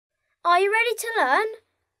Are you ready to learn?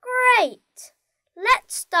 Great!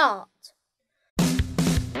 Let's start.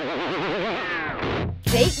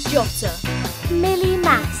 Jake Jotter, Millie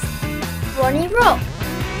Mass, Ronnie Rock,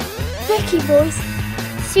 Vicky Voice,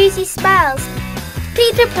 Susie Spells,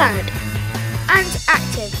 Peter Planet, and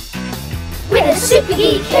Active. We're the Super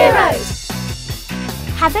Geek Heroes.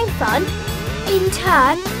 having fun, In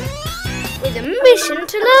turn, with a mission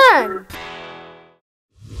to learn.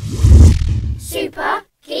 Super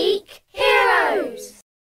Geek Heroes.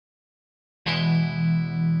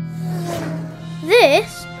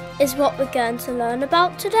 This is what we're going to learn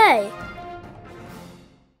about today.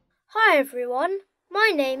 Hi everyone,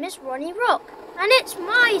 my name is Ronnie Rock and it's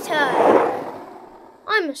my turn.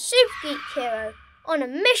 I'm a Super Geek Hero on a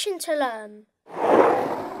mission to learn.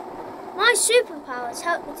 My superpowers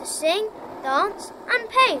help me to sing, dance and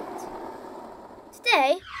paint.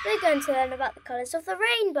 Today we're going to learn about the colours of the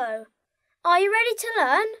rainbow. Are you ready to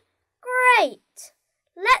learn? Great!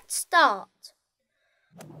 Let's start.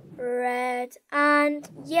 Red and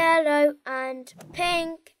yellow and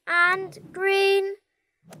pink and green,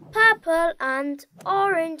 purple and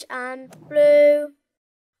orange and blue.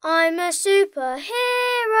 I'm a superhero,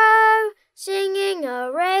 singing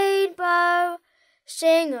a rainbow,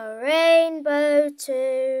 sing a rainbow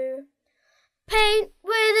too. Paint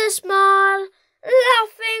with a smile,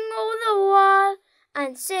 laughing all the while,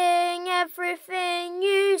 and sing everything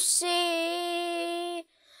you see.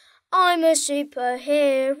 I'm a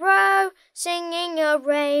superhero, singing a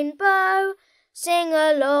rainbow, sing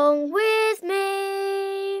along with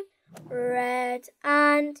me. Red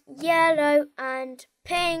and yellow and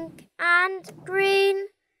pink and green,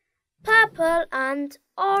 purple and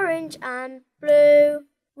orange and blue.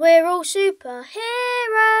 We're all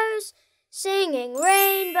superheroes, singing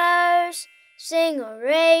rainbows, sing a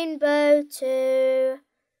rainbow too.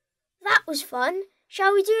 That was fun.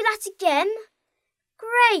 Shall we do that again?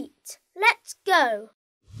 Great, let's go.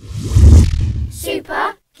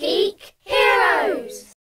 Super Geek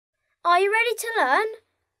Heroes. Are you ready to learn?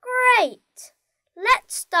 Great,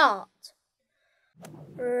 let's start.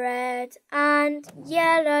 Red and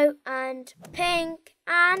yellow and pink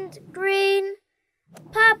and green,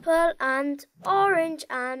 purple and orange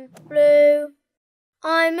and blue.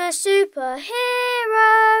 I'm a superhero,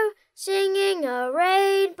 singing a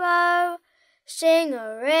rainbow, sing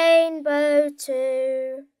a rainbow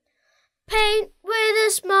too. Paint with a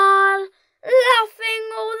smile, laughing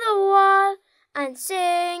all the while, and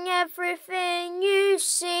sing everything you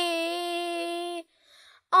see.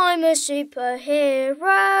 I'm a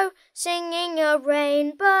superhero, singing a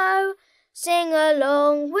rainbow, sing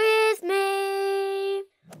along with me.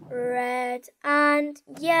 Red and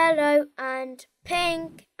yellow and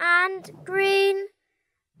pink and green,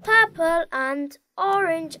 purple and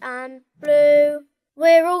orange and blue.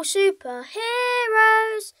 We're all superheroes,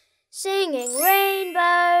 singing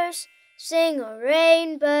rainbows, sing a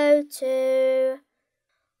rainbow too.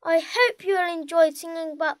 I hope you'll enjoy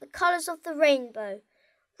singing about the colours of the rainbow.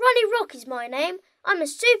 Ronnie Rock is my name. I'm a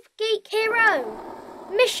Super Geek Hero.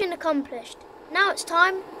 Mission accomplished. Now it's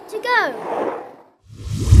time to go.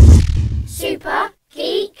 Super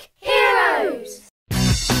Geek Heroes.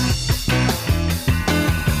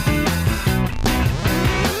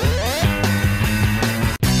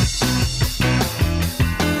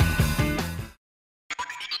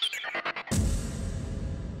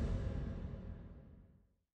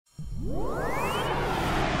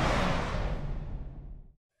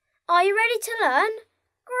 Are you ready to learn?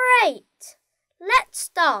 Great! Let's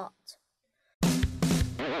start.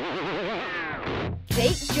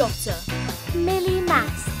 Jake Jotter, Millie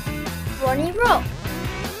Mass, Ronnie Rock,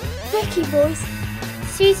 Vicky Voice,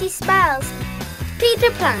 Susie Spells, Peter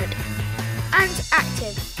Planet, and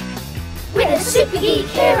Active. We're the Super Geek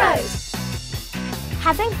Heroes.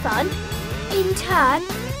 having fun, In turn,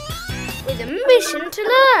 with a mission to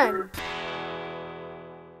learn.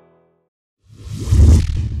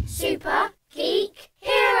 Super Geek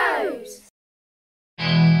Heroes.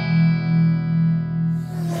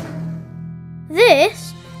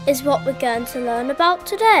 This is what we're going to learn about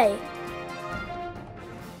today.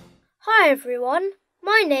 Hi everyone,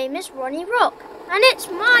 my name is Ronnie Rock and it's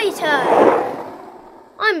my turn.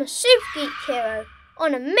 I'm a Super Geek Hero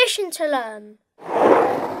on a mission to learn.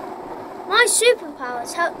 My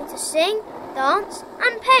superpowers help me to sing, dance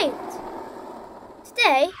and paint.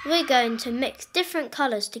 Today we're going to mix different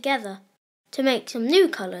colours together to make some new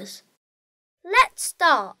colours. Let's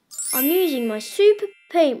start. I'm using my super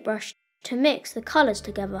paintbrush to mix the colours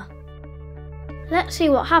together. Let's see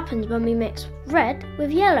what happens when we mix red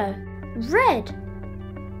with yellow. Red!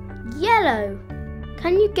 Yellow!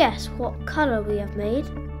 Can you guess what colour we have made?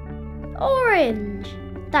 Orange.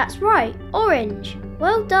 That's right, orange.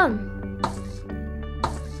 Well done.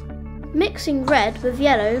 Mixing red with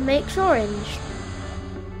yellow makes orange.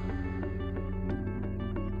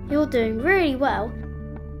 You're doing really well.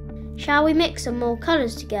 Shall we mix some more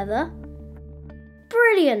colours together?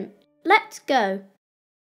 Brilliant! Let's go.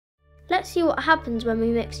 Let's see what happens when we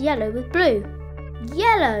mix yellow with blue.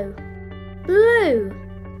 Yellow! Blue!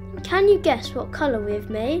 Can you guess what colour we have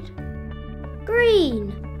made?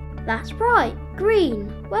 Green! That's right,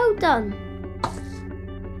 green. Well done.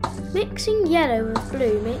 Mixing yellow with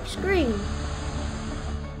blue makes green.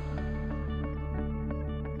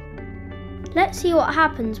 Let's see what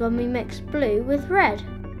happens when we mix blue with red.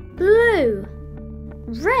 Blue!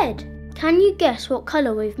 Red! Can you guess what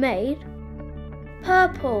colour we've made?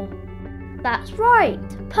 Purple! That's right,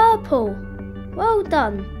 purple! Well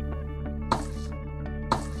done.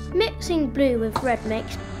 Mixing blue with red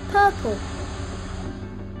makes purple.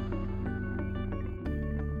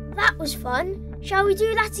 That was fun. Shall we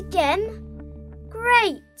do that again?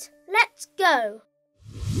 Great! Let's go!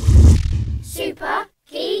 Super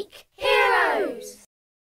Geek Heroes!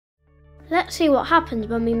 Let's see what happens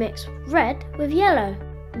when we mix red with yellow.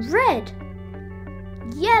 Red!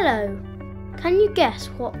 Yellow! Can you guess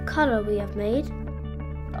what colour we have made?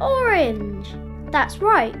 Orange! That's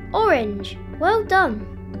right, orange. Well done.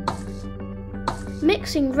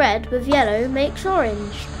 Mixing red with yellow makes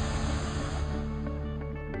orange.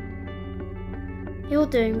 You're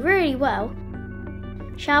doing really well.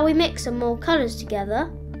 Shall we mix some more colours together?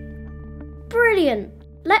 Brilliant!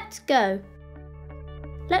 Let's go.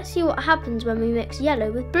 Let's see what happens when we mix yellow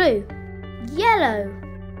with blue. Yellow!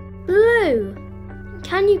 Blue!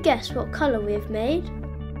 Can you guess what colour we have made?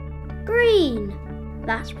 Green!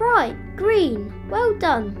 That's right, green. Well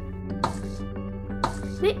done.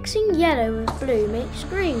 Mixing yellow with blue makes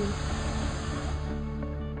green.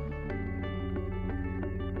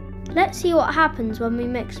 Let's see what happens when we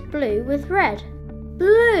mix blue with red.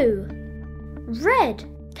 Blue! Red!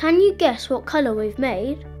 Can you guess what colour we've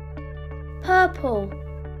made? Purple!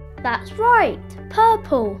 That's right,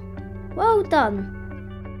 purple! Well done.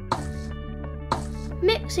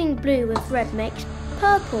 Mixing blue with red makes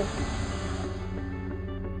purple.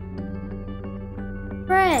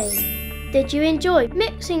 Hooray! Did you enjoy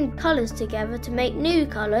mixing colours together to make new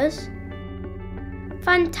colours?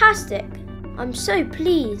 Fantastic! I'm so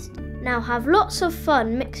pleased. Now have lots of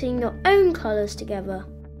fun mixing your own colours together.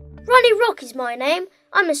 Ronnie Rock is my name.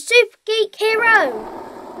 I'm a super geek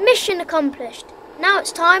hero. Mission accomplished. Now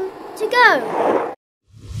it's time to go.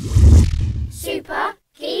 Super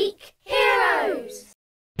Geek Heroes!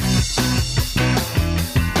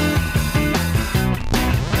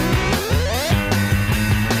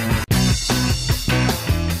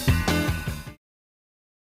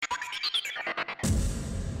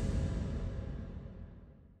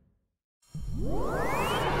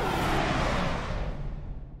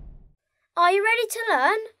 Are you ready to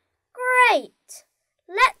learn? Great!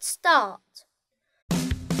 Let's start.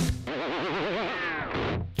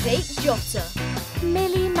 Kate Jotter,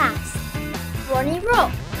 Millie Mass, Ronnie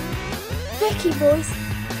Rock, Vicky Voice,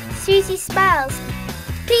 Susie Spells,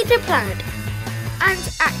 Peter Planet, and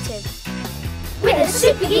Active. we're the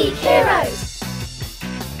Super Geek Heroes!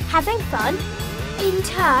 having fun, In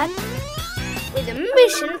turn, with a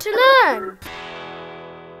mission to learn.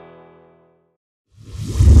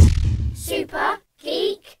 Super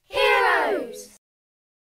Geek Heroes!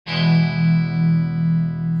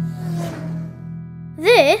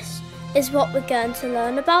 This is what we're going to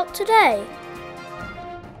learn about today.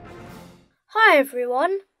 Hi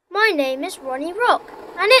everyone, my name is Ronnie Rock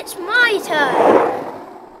and it's my turn.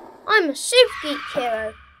 I'm a super geek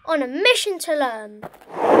hero on a mission to learn.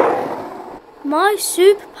 My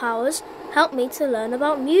superpowers help me to learn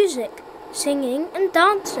about music, singing and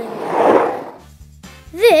dancing.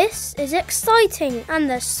 This is exciting and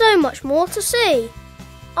there's so much more to see.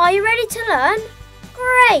 Are you ready to learn?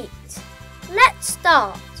 Great! Let's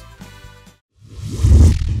start.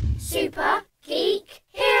 Super Geek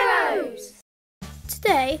Heroes!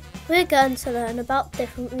 Today we're going to learn about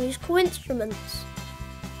different musical instruments.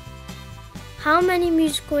 How many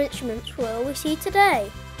musical instruments will we see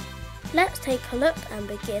today? Let's take a look and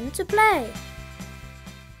begin to play.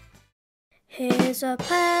 Here's a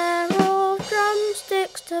pair of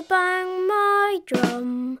drumsticks to bang my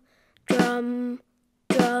drum, drum,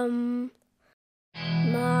 drum.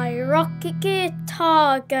 My rocket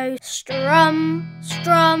guitar goes strum,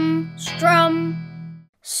 strum, strum.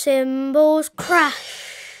 Cymbals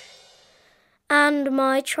crash, and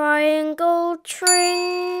my triangle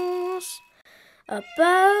trings a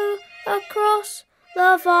bow across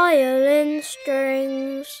the violin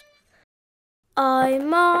strings. I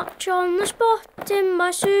march on the spot in my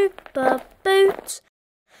super boots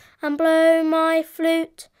and blow my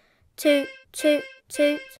flute, toot, toot,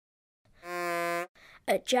 toot.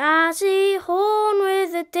 A jazzy horn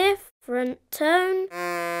with a different tone,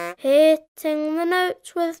 hitting the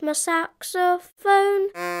notes with my saxophone,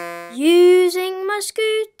 using my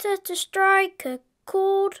scooter to strike a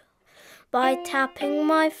chord by tapping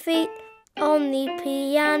my feet on the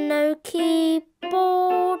piano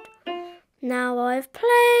keyboard. Now I've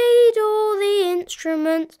played all the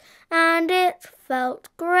instruments and it felt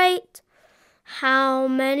great. How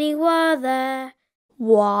many were there?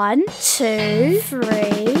 1, 2,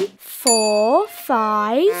 3, 4,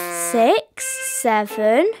 5, 6,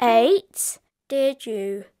 7, 8. Did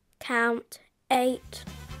you count 8?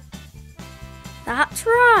 That's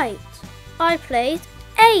right. I played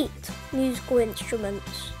 8 musical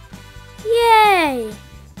instruments. Yay!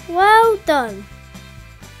 Well done.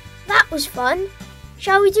 That was fun.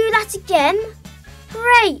 Shall we do that again?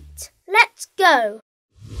 Great! Let's go.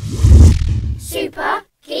 Super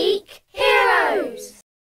Geek Heroes.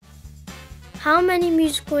 How many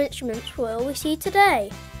musical instruments will we see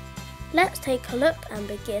today? Let's take a look and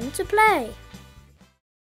begin to play.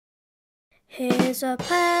 Here's a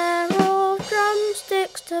pair of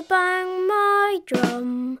drumsticks to bang my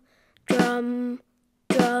drum, drum,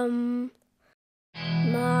 drum.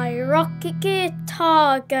 My rocket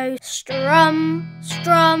guitar goes strum,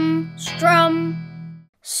 strum, strum.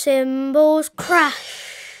 Cymbals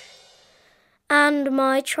crash, and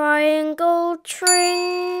my triangle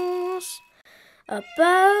strings a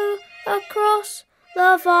bow across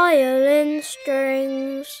the violin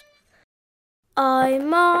strings. I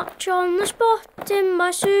march on the spot in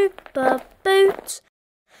my super boots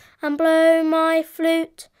and blow my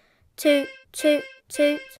flute, toot, toot,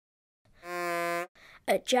 toot.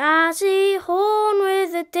 A jazzy horn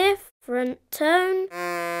with a different tone,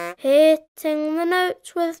 hitting the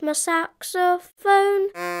notes with my saxophone,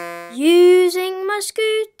 using my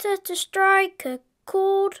scooter to strike a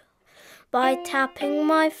chord by tapping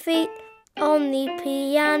my feet on the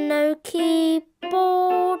piano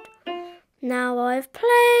keyboard. Now I've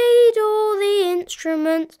played all the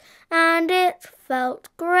instruments and it felt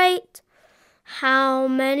great. How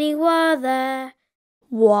many were there?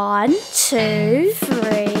 1, 2,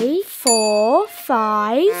 3, 4,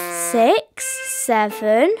 5, 6,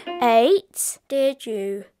 7, 8. Did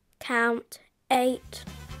you count 8?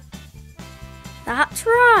 That's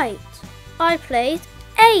right. I played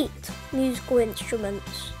 8 musical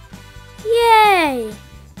instruments. Yay!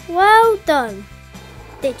 Well done.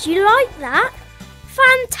 Did you like that?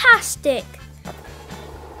 Fantastic!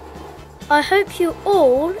 I hope you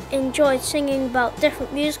all enjoyed singing about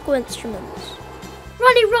different musical instruments.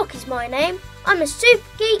 Ronnie Rock is my name. I'm a super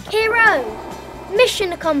geek hero.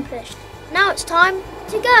 Mission accomplished. Now it's time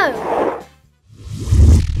to go.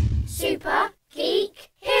 Super Geek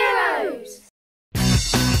Heroes.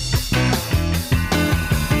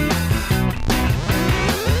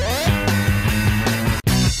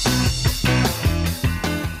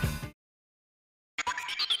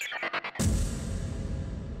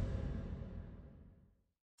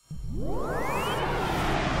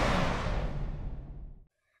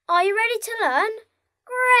 Are you ready to learn?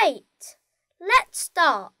 Great! Let's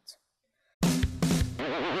start.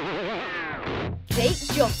 Jake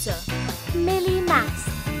Jotter, Millie Mass,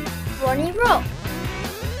 Ronnie Rock,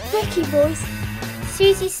 Vicky Voice,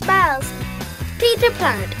 Susie Spells, Peter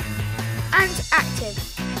Planet, and Active.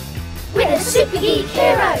 we're the Super Geek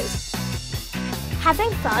Heroes.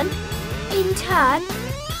 having fun, In turn,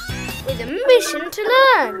 with a mission to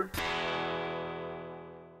learn.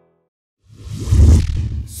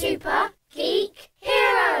 Super Geek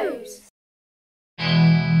Heroes.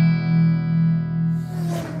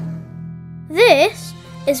 This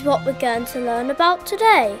is what we're going to learn about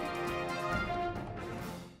today.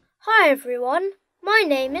 Hi everyone, my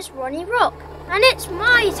name is Ronnie Rock and it's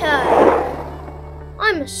my turn.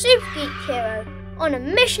 I'm a super geek hero on a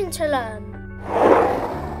mission to learn.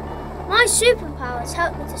 My superpowers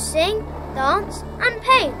help me to sing, dance and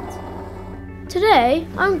paint. Today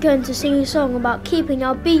I'm going to sing a song about keeping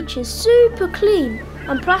our beaches super clean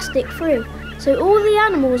and plastic free so all the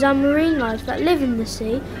animals and marine life that live in the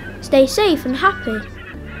sea stay safe and happy.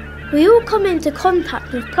 We all come into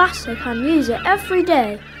contact with plastic and use it every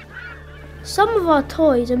day. Some of our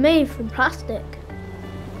toys are made from plastic.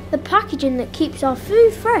 The packaging that keeps our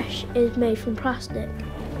food fresh is made from plastic.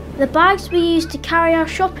 The bags we use to carry our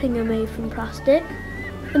shopping are made from plastic.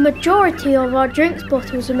 The majority of our drinks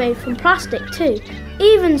bottles are made from plastic too.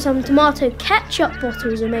 Even some tomato ketchup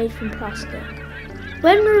bottles are made from plastic.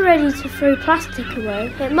 When we're ready to throw plastic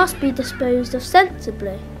away, it must be disposed of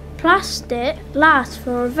sensibly. Plastic lasts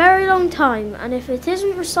for a very long time, and if it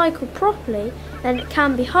isn't recycled properly, then it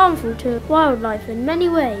can be harmful to wildlife in many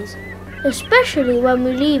ways, especially when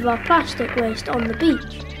we leave our plastic waste on the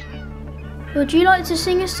beach. Would you like to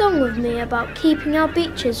sing a song with me about keeping our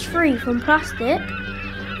beaches free from plastic?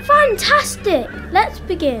 Fantastic! Let's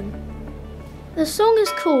begin. The song is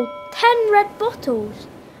called 10 Red Bottles,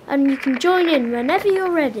 and you can join in whenever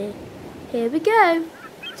you're ready. Here we go.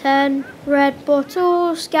 10 red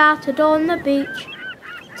bottles scattered on the beach.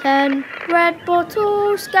 10 red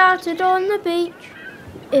bottles scattered on the beach.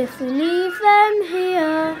 If we leave them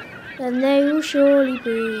here, then they will surely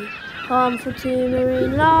be harmful to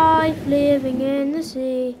marine life living in the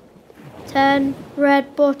sea. 10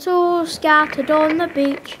 red bottles scattered on the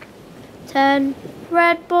beach. 10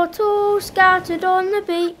 red bottles scattered on the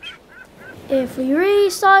beach. If we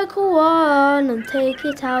recycle one and take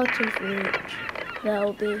it out of reach,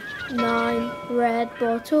 there'll be 9 red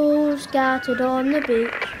bottles scattered on the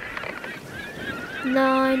beach.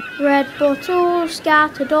 9 red bottles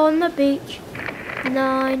scattered on the beach.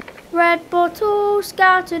 9 red bottles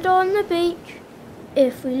scattered on the beach.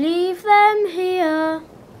 If we leave them here,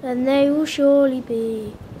 then they will surely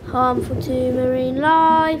be harmful to marine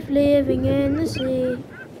life living in the sea.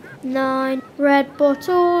 9 red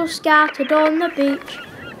bottles scattered on the beach.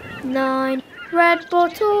 9 red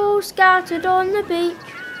bottles scattered on the beach.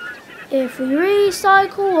 If we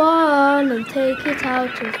recycle one and take it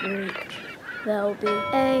out of reach, there'll be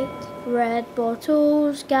 8 red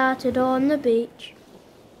bottles scattered on the beach.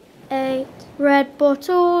 8 red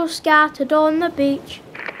bottles scattered on the beach.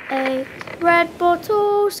 8 red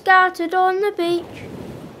bottles scattered on the beach.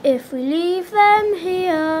 If we leave them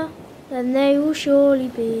here, then they will surely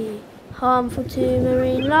be harmful to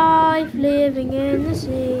marine life living in the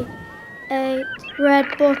sea. 8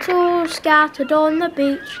 red bottles scattered on the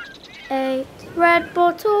beach. 8 red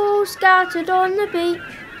bottles scattered on the beach.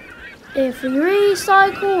 If we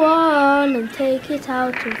recycle one and take it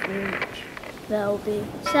out of reach, there'll be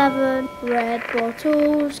 7 red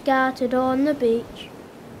bottles scattered on the beach.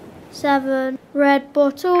 7 red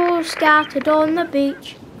bottles scattered on the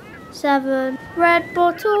beach. 7 red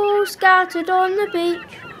bottles scattered on the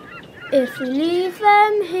beach. If we leave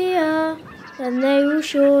them here, then they will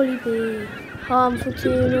surely be harmful to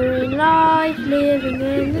marine life living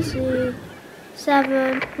in the sea.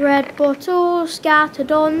 7 red bottles scattered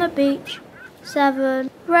on the beach. 7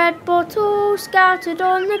 red bottles scattered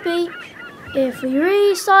on the beach. If we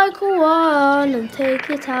recycle one and take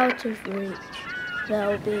it out of reach,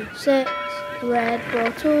 there'll be 6 red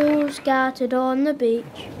bottles scattered on the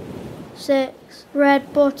beach. 6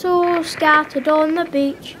 red bottles scattered on the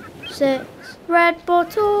beach. 6 red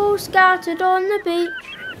bottles scattered on the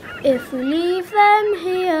beach. If we leave them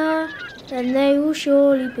here, then they will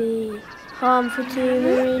surely be harmful to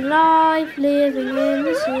marine life living in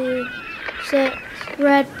the sea. 6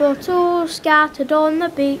 red bottles scattered on the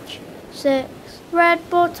beach. 6 red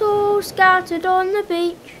bottles scattered on the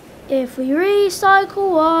beach. If we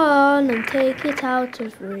recycle one and take it out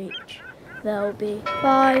of reach, there'll be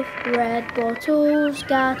 5 red bottles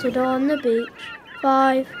scattered on the beach.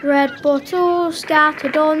 5 red bottles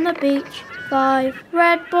scattered on the beach. 5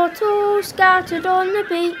 red bottles scattered on the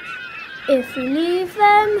beach. If we leave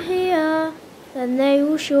them here, then they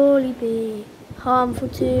will surely be harmful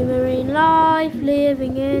to marine life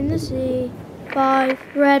living in the sea. 5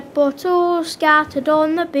 red bottles scattered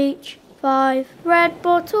on the beach. 5 red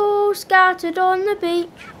bottles scattered on the beach.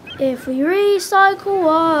 If we recycle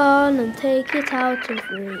one and take it out of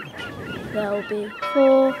reach, there'll be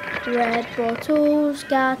 4 red bottles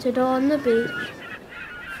scattered on the beach.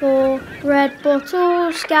 4 red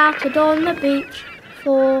bottles scattered on the beach.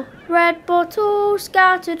 4 red bottles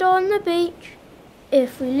scattered on the beach.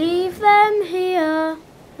 If we leave them here,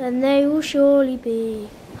 then they will surely be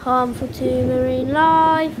harmful to marine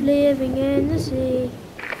life living in the sea.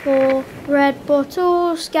 4 red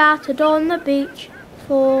bottles scattered on the beach.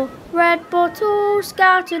 4 red bottles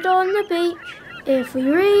scattered on the beach. If we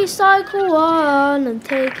recycle one and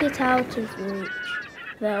take it out of reach,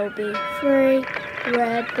 there'll be 3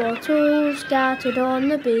 red bottles scattered on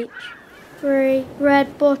the beach. 3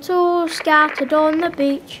 red bottles scattered on the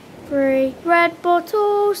beach. 3 red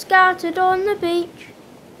bottles scattered on the beach.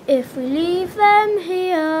 If we leave them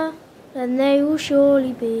here, then they will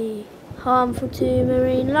surely be harmful to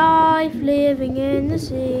marine life living in the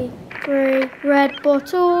sea. 3 red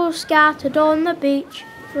bottles scattered on the beach.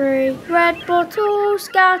 3 red bottles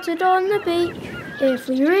scattered on the beach. If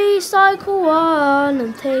we recycle one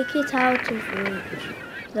and take it out of reach,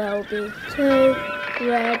 there'll be 2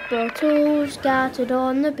 red bottles scattered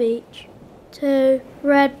on the beach. 2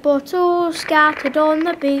 red bottles scattered on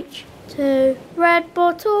the beach. 2 red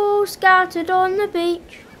bottles scattered on the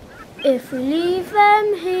beach. If we leave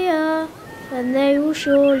them here, then they will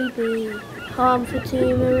surely be harmful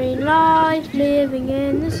to marine life living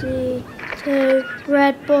in the sea. 2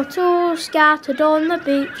 red bottles scattered on the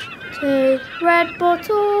beach. 2 red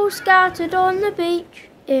bottles scattered on the beach.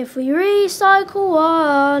 If we recycle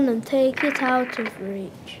one and take it out of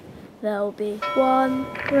reach, there'll be 1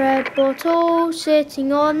 red bottle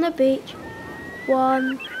sitting on the beach.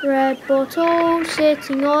 1 red bottle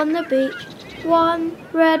sitting on the beach. 1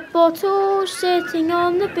 red bottle sitting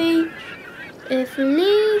on the beach. If we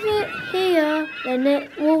leave it here, then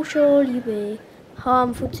it will surely be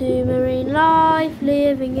harmful to marine life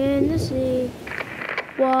living in the sea.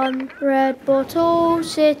 1 red bottle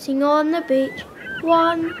sitting on the beach.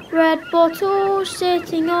 1 red bottle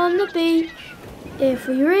sitting on the beach. If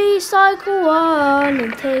we recycle one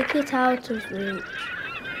and take it out of reach,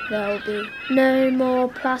 there'll be no more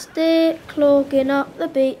plastic clogging up the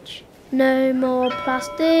beach. No more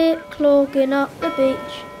plastic clogging up the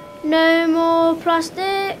beach. No more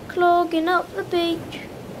plastic clogging up the beach.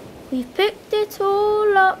 We've picked it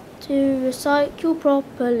all up to recycle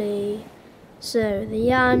properly, so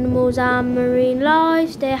the animals and marine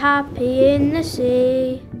life stay happy in the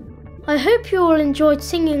sea. I hope you all enjoyed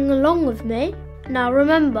singing along with me. Now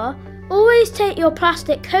remember, always take your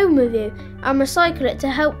plastic home with you and recycle it to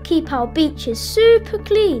help keep our beaches super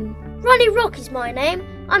clean. Ronnie Rock is my name.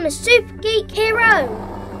 I'm a super geek hero.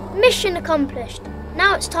 Mission accomplished.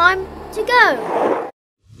 Now it's time to go.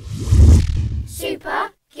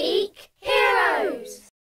 Super